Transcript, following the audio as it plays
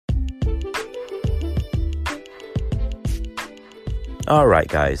Alright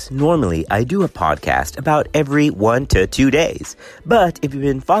guys, normally I do a podcast about every 1 to 2 days, but if you've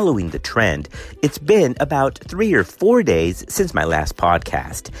been following the trend, it's been about 3 or 4 days since my last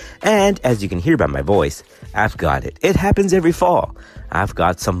podcast. And as you can hear by my voice, I've got it. It happens every fall. I've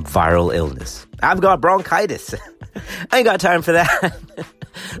got some viral illness. I've got bronchitis. I ain't got time for that.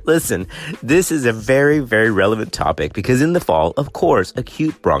 Listen, this is a very, very relevant topic because in the fall, of course,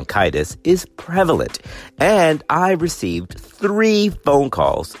 acute bronchitis is prevalent. And I received 3 phone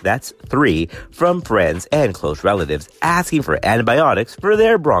calls, that's 3, from friends and close relatives asking for antibiotics for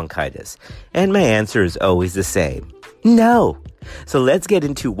their bronchitis. And my answer is always the same. No. So let's get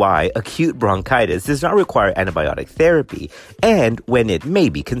into why acute bronchitis does not require antibiotic therapy and when it may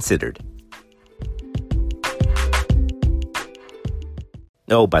be considered.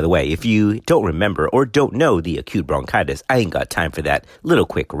 Oh, by the way, if you don't remember or don't know the acute bronchitis, I ain't got time for that little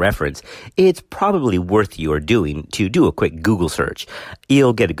quick reference. It's probably worth your doing to do a quick Google search.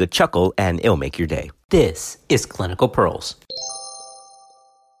 You'll get a good chuckle and it'll make your day. This is Clinical Pearls.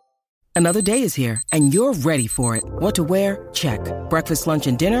 Another day is here and you're ready for it. What to wear? Check. Breakfast, lunch,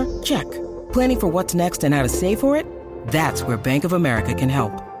 and dinner? Check. Planning for what's next and how to save for it? That's where Bank of America can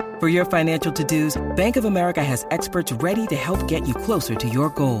help. For your financial to-dos, Bank of America has experts ready to help get you closer to your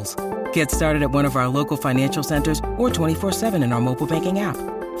goals. Get started at one of our local financial centers or 24/7 in our mobile banking app.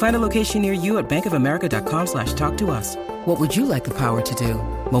 Find a location near you at bankofamerica.com/talktous. What would you like the power to do?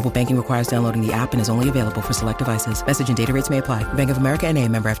 Mobile banking requires downloading the app and is only available for select devices. Message and data rates may apply. Bank of America N.A.,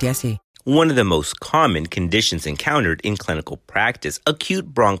 member FDIC. One of the most common conditions encountered in clinical practice,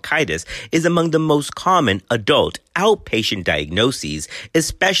 acute bronchitis, is among the most common adult outpatient diagnoses,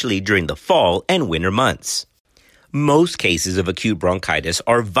 especially during the fall and winter months. Most cases of acute bronchitis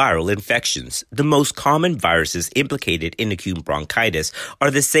are viral infections. The most common viruses implicated in acute bronchitis are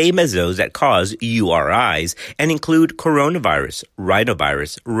the same as those that cause URIs and include coronavirus,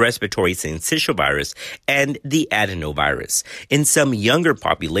 rhinovirus, respiratory syncytial virus, and the adenovirus. In some younger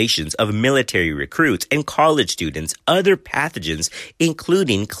populations of military recruits and college students, other pathogens,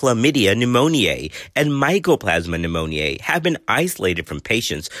 including chlamydia pneumoniae and mycoplasma pneumoniae, have been isolated from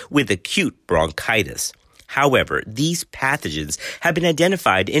patients with acute bronchitis. However, these pathogens have been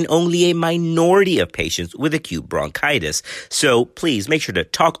identified in only a minority of patients with acute bronchitis. So please make sure to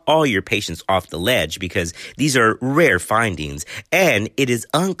talk all your patients off the ledge because these are rare findings and it is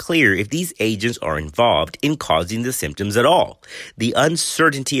unclear if these agents are involved in causing the symptoms at all. The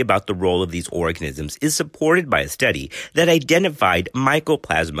uncertainty about the role of these organisms is supported by a study that identified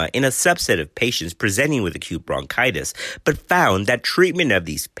mycoplasma in a subset of patients presenting with acute bronchitis, but found that treatment of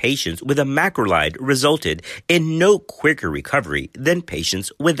these patients with a macrolide resulted in no quicker recovery than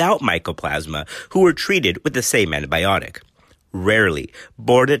patients without mycoplasma who were treated with the same antibiotic. Rarely,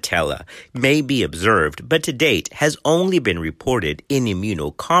 Bordetella may be observed, but to date has only been reported in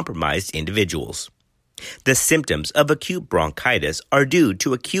immunocompromised individuals. The symptoms of acute bronchitis are due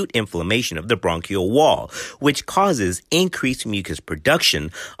to acute inflammation of the bronchial wall, which causes increased mucus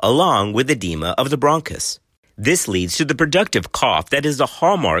production along with edema of the bronchus. This leads to the productive cough that is the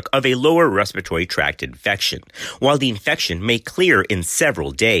hallmark of a lower respiratory tract infection. While the infection may clear in several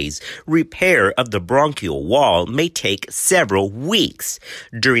days, repair of the bronchial wall may take several weeks.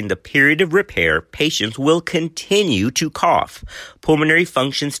 During the period of repair, patients will continue to cough. Pulmonary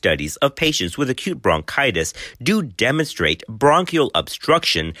function studies of patients with acute bronchitis do demonstrate bronchial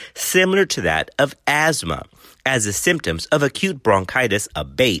obstruction similar to that of asthma. As the symptoms of acute bronchitis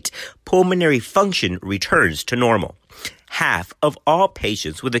abate, pulmonary function returns to normal. Half of all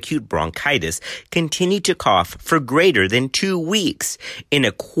patients with acute bronchitis continue to cough for greater than 2 weeks. In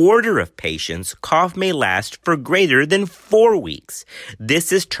a quarter of patients, cough may last for greater than 4 weeks.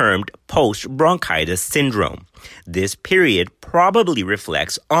 This is termed post-bronchitis syndrome. This period probably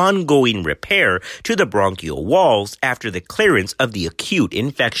reflects ongoing repair to the bronchial walls after the clearance of the acute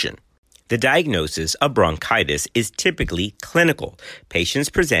infection. The diagnosis of bronchitis is typically clinical. Patients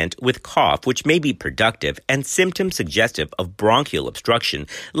present with cough which may be productive and symptoms suggestive of bronchial obstruction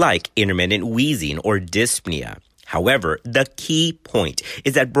like intermittent wheezing or dyspnea. However, the key point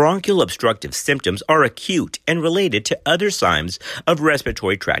is that bronchial obstructive symptoms are acute and related to other signs of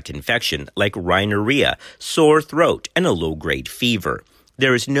respiratory tract infection like rhinorrhea, sore throat, and a low-grade fever.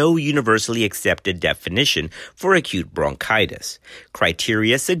 There is no universally accepted definition for acute bronchitis.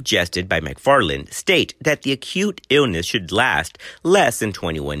 Criteria suggested by McFarland state that the acute illness should last less than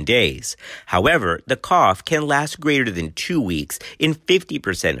 21 days. However, the cough can last greater than 2 weeks in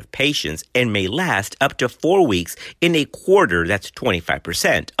 50% of patients and may last up to 4 weeks in a quarter, that's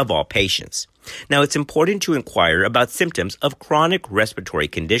 25% of all patients. Now, it's important to inquire about symptoms of chronic respiratory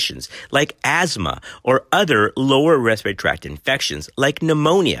conditions like asthma or other lower respiratory tract infections like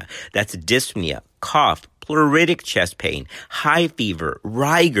pneumonia, that's dyspnea, cough, pleuritic chest pain, high fever,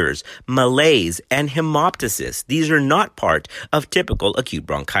 rigors, malaise, and hemoptysis. These are not part of typical acute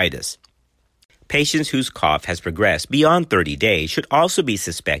bronchitis. Patients whose cough has progressed beyond 30 days should also be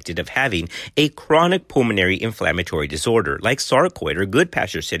suspected of having a chronic pulmonary inflammatory disorder like sarcoid or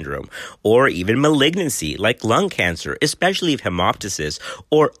Goodpasture syndrome, or even malignancy like lung cancer, especially if hemoptysis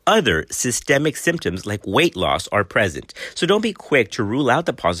or other systemic symptoms like weight loss are present. So don't be quick to rule out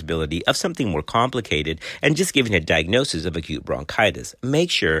the possibility of something more complicated and just giving a diagnosis of acute bronchitis. Make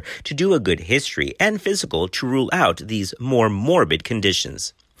sure to do a good history and physical to rule out these more morbid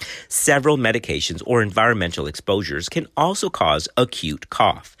conditions. Several medications or environmental exposures can also cause acute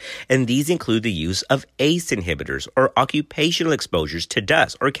cough, and these include the use of ACE inhibitors or occupational exposures to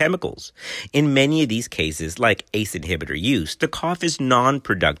dust or chemicals. In many of these cases, like ACE inhibitor use, the cough is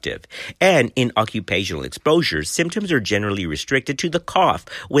non-productive, and in occupational exposures, symptoms are generally restricted to the cough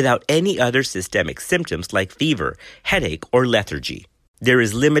without any other systemic symptoms like fever, headache, or lethargy. There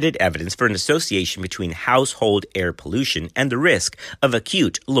is limited evidence for an association between household air pollution and the risk of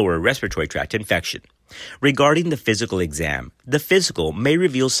acute lower respiratory tract infection. Regarding the physical exam, the physical may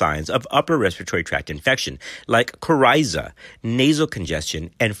reveal signs of upper respiratory tract infection like coryza, nasal congestion,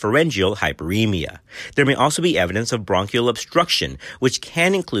 and pharyngeal hyperemia. There may also be evidence of bronchial obstruction, which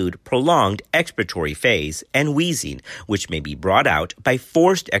can include prolonged expiratory phase, and wheezing, which may be brought out by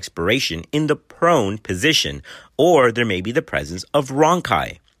forced expiration in the prone position, or there may be the presence of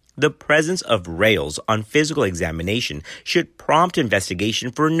rhonchi. The presence of rales on physical examination should prompt investigation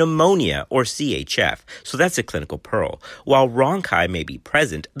for pneumonia or CHF, so that's a clinical pearl. While rhonchi may be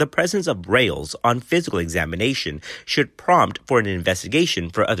present, the presence of rales on physical examination should prompt for an investigation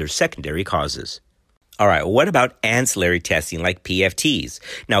for other secondary causes. All right, what about ancillary testing like PFTs?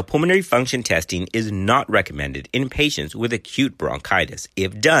 Now, pulmonary function testing is not recommended in patients with acute bronchitis.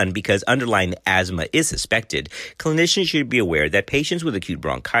 If done because underlying asthma is suspected, clinicians should be aware that patients with acute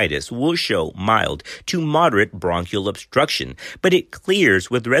bronchitis will show mild to moderate bronchial obstruction, but it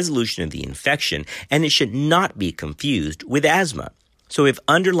clears with resolution of the infection, and it should not be confused with asthma. So if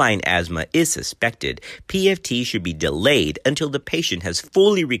underlying asthma is suspected, PFT should be delayed until the patient has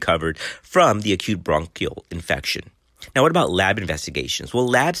fully recovered from the acute bronchial infection. Now, what about lab investigations? Well,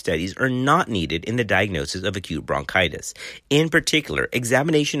 lab studies are not needed in the diagnosis of acute bronchitis. In particular,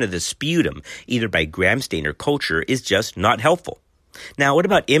 examination of the sputum, either by gram stain or culture, is just not helpful. Now, what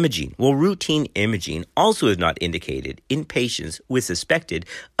about imaging? Well, routine imaging also is not indicated in patients with suspected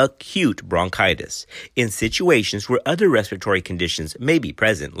acute bronchitis. In situations where other respiratory conditions may be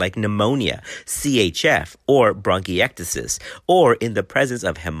present, like pneumonia, CHF, or bronchiectasis, or in the presence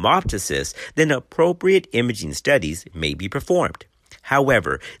of hemoptysis, then appropriate imaging studies may be performed.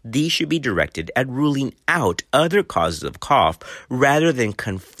 However, these should be directed at ruling out other causes of cough rather than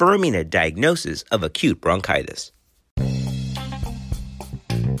confirming a diagnosis of acute bronchitis.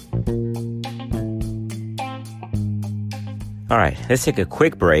 All right, let's take a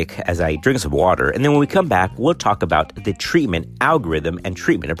quick break as I drink some water, and then when we come back, we'll talk about the treatment algorithm and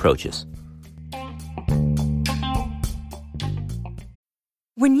treatment approaches.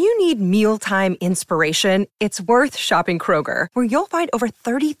 When you need mealtime inspiration, it's worth shopping Kroger, where you'll find over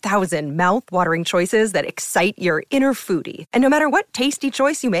 30,000 mouth-watering choices that excite your inner foodie. And no matter what tasty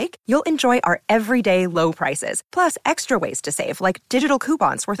choice you make, you'll enjoy our everyday low prices, plus extra ways to save, like digital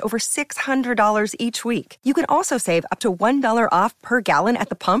coupons worth over $600 each week. You can also save up to $1 off per gallon at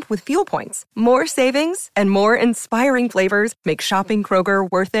the pump with fuel points. More savings and more inspiring flavors make shopping Kroger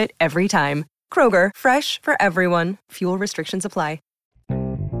worth it every time. Kroger, fresh for everyone. Fuel restrictions apply.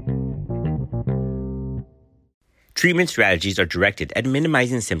 Treatment strategies are directed at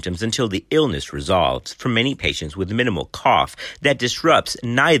minimizing symptoms until the illness resolves. For many patients with minimal cough that disrupts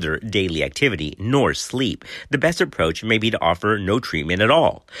neither daily activity nor sleep, the best approach may be to offer no treatment at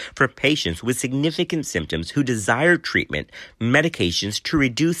all. For patients with significant symptoms who desire treatment, medications to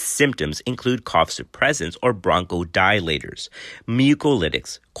reduce symptoms include cough suppressants or bronchodilators.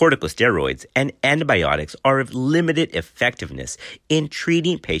 Mucolytics, corticosteroids, and antibiotics are of limited effectiveness in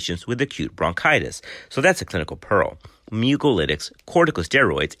treating patients with acute bronchitis. So that's a clinical pearl. Mucolytics,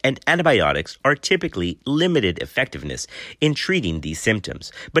 corticosteroids, and antibiotics are typically limited effectiveness in treating these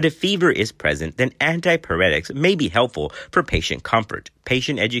symptoms. But if fever is present, then antipyretics may be helpful for patient comfort.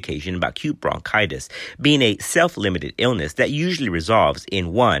 Patient education about acute bronchitis being a self-limited illness that usually resolves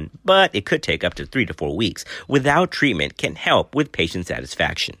in 1, but it could take up to 3 to 4 weeks without treatment can help with patient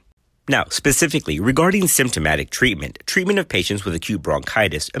satisfaction. Now, specifically, regarding symptomatic treatment of patients with acute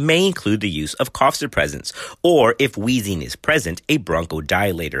bronchitis may include the use of cough suppressants, or if wheezing is present, a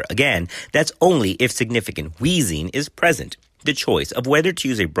bronchodilator. Again, that's only if significant wheezing is present. The choice of whether to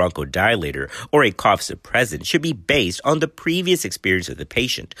use a bronchodilator or a cough suppressant should be based on the previous experience of the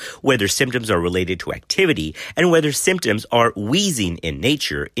patient, whether symptoms are related to activity, and whether symptoms are wheezing in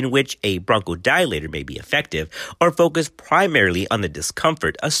nature, in which a bronchodilator may be effective, or focus primarily on the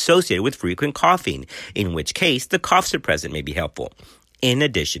discomfort associated with frequent coughing, in which case the cough suppressant may be helpful. In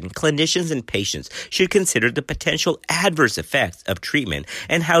addition, clinicians and patients should consider the potential adverse effects of treatment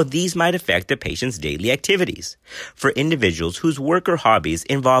and how these might affect the patient's daily activities. For individuals whose work or hobbies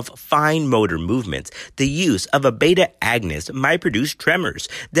involve fine motor movements, the use of a beta agonist might produce tremors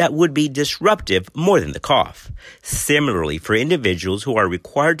that would be disruptive more than the cough. Similarly, for individuals who are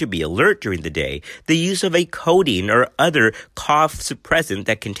required to be alert during the day, the use of a codeine or other cough suppressant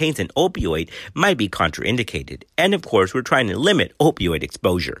that contains an opioid might be contraindicated. And of course, we're trying to limit opioid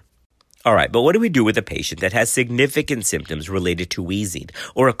exposure. All right, but what do we do with a patient that has significant symptoms related to wheezing,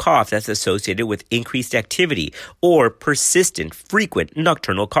 or a cough that's associated with increased activity, or persistent, frequent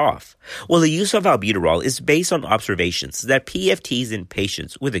nocturnal cough? Well, the use of albuterol is based on observations that PFTs in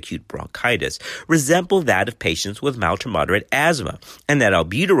patients with acute bronchitis resemble that of patients with mild to moderate asthma, and that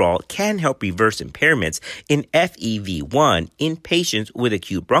albuterol can help reverse impairments in FEV1 in patients with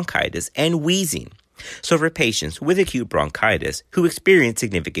acute bronchitis and wheezing. So for patients with acute bronchitis who experience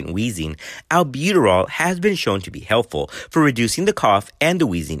significant wheezing, albuterol has been shown to be helpful for reducing the cough and the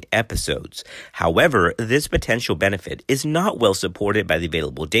wheezing episodes. However, this potential benefit is not well supported by the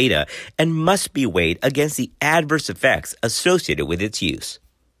available data and must be weighed against the adverse effects associated with its use.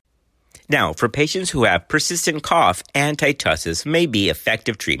 Now, for patients who have persistent cough, antitussives may be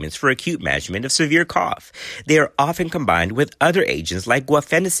effective treatments for acute management of severe cough. They are often combined with other agents like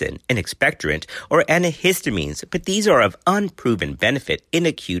guaifenesin, an expectorant, or antihistamines, but these are of unproven benefit in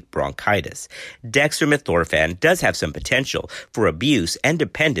acute bronchitis. Dextromethorphan does have some potential for abuse and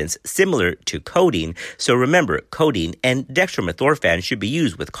dependence similar to codeine, so remember, codeine and dextromethorphan should be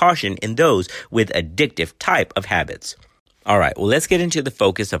used with caution in those with addictive type of habits. All right, well, let's get into the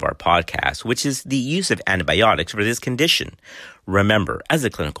focus of our podcast, which is the use of antibiotics for this condition. Remember, as a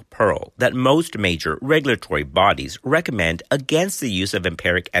clinical pearl, that most major regulatory bodies recommend against the use of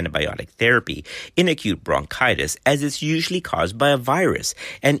empiric antibiotic therapy in acute bronchitis, as it's usually caused by a virus,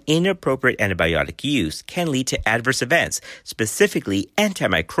 and inappropriate antibiotic use can lead to adverse events, specifically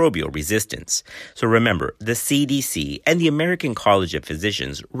antimicrobial resistance. So remember, the CDC and the American College of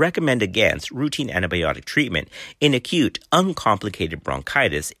Physicians recommend against routine antibiotic treatment in acute, uncomplicated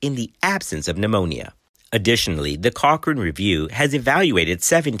bronchitis in the absence of pneumonia. Additionally, the Cochrane Review has evaluated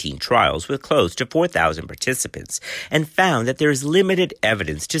 17 trials with close to 4,000 participants and found that there is limited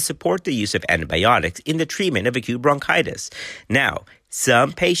evidence to support the use of antibiotics in the treatment of acute bronchitis. Now,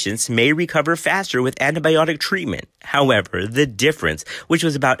 some patients may recover faster with antibiotic treatment. However, the difference, which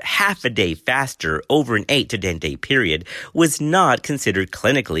was about half a day faster over an 8 to 10 day period, was not considered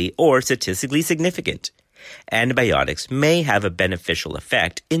clinically or statistically significant. Antibiotics may have a beneficial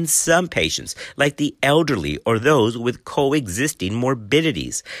effect in some patients, like the elderly or those with coexisting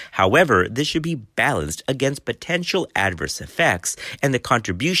morbidities. However, this should be balanced against potential adverse effects and the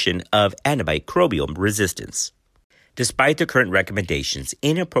contribution of antimicrobial resistance. Despite the current recommendations,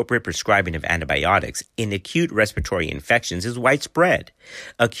 inappropriate prescribing of antibiotics in acute respiratory infections is widespread.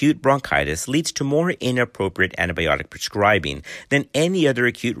 Acute bronchitis leads to more inappropriate antibiotic prescribing than any other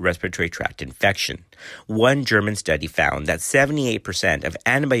acute respiratory tract infection. One German study found that 78% of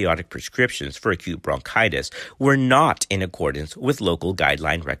antibiotic prescriptions for acute bronchitis were not in accordance with local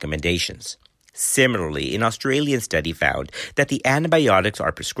guideline recommendations. Similarly, an Australian study found that the antibiotics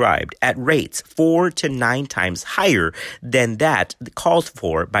are prescribed at rates 4 to 9 times higher than that called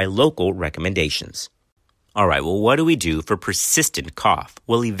for by local recommendations. All right, well, what do we do for persistent cough?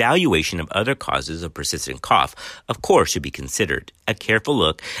 Well, evaluation of other causes of persistent cough, of course, should be considered. A careful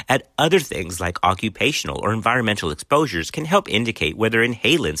look at other things like occupational or environmental exposures can help indicate whether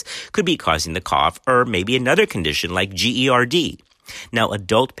inhalants could be causing the cough or maybe another condition like GERD. Now,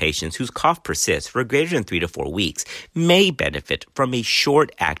 adult patients whose cough persists for greater than 3 to 4 weeks may benefit from a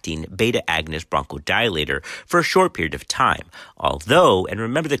short-acting beta-agonist bronchodilator for a short period of time. Although, and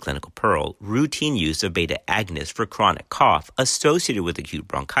remember the clinical pearl, routine use of beta-agonists for chronic cough associated with acute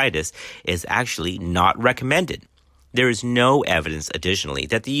bronchitis is actually not recommended. There is no evidence, additionally,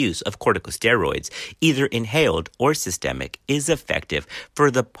 that the use of corticosteroids, either inhaled or systemic, is effective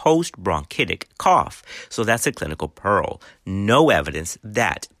for the post-bronchitic cough. So that's a clinical pearl. No evidence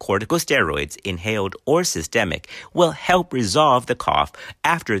that corticosteroids, inhaled or systemic, will help resolve the cough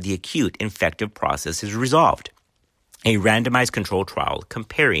after the acute infective process is resolved. A randomized control trial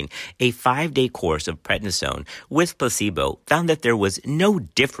comparing a 5-day course of prednisone with placebo found that there was no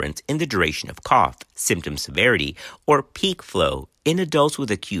difference in the duration of cough, symptom severity, or peak flow in adults with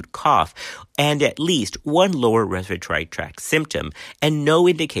acute cough and at least one lower respiratory tract symptom and no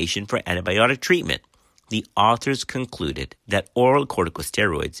indication for antibiotic treatment. The authors concluded that oral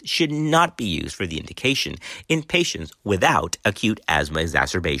corticosteroids should not be used for the indication in patients without acute asthma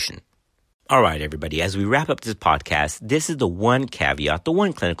exacerbation. All right, everybody, as we wrap up this podcast, this is the one caveat, the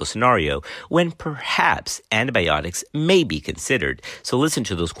one clinical scenario when perhaps antibiotics may be considered. So listen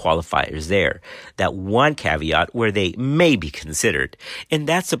to those qualifiers there. That one caveat where they may be considered, and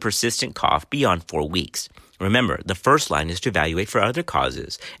that's a persistent cough beyond 4 weeks. Remember, the first line is to evaluate for other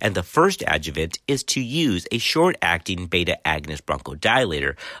causes, and the first adjuvant is to use a short-acting beta-agonist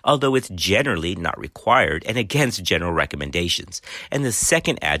bronchodilator, although it's generally not required and against general recommendations. And the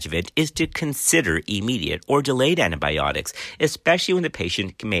second adjuvant is to consider immediate or delayed antibiotics, especially when the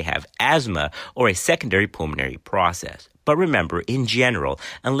patient may have asthma or a secondary pulmonary process. But remember, in general,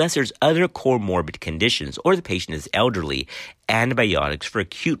 unless there's other comorbid conditions or the patient is elderly, antibiotics for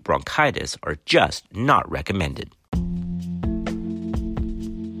acute bronchitis are just not recommended.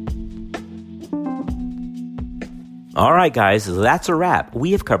 All right, guys, that's a wrap.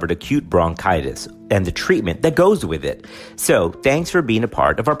 We have covered acute bronchitis and the treatment that goes with it. So thanks for being a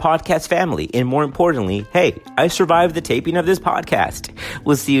part of our podcast family. And more importantly, hey, I survived the taping of this podcast.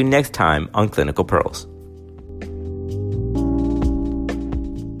 We'll see you next time on Clinical Pearls.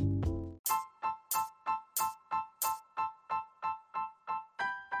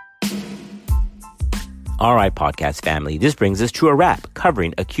 All right, podcast family, this brings us to a wrap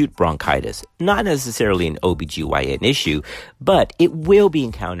covering acute bronchitis. Not necessarily an OBGYN issue, but it will be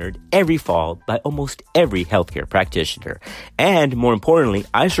encountered every fall by almost every healthcare practitioner. And more importantly,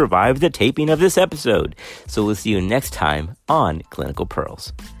 I survived the taping of this episode. So we'll see you next time on Clinical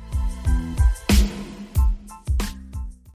Pearls.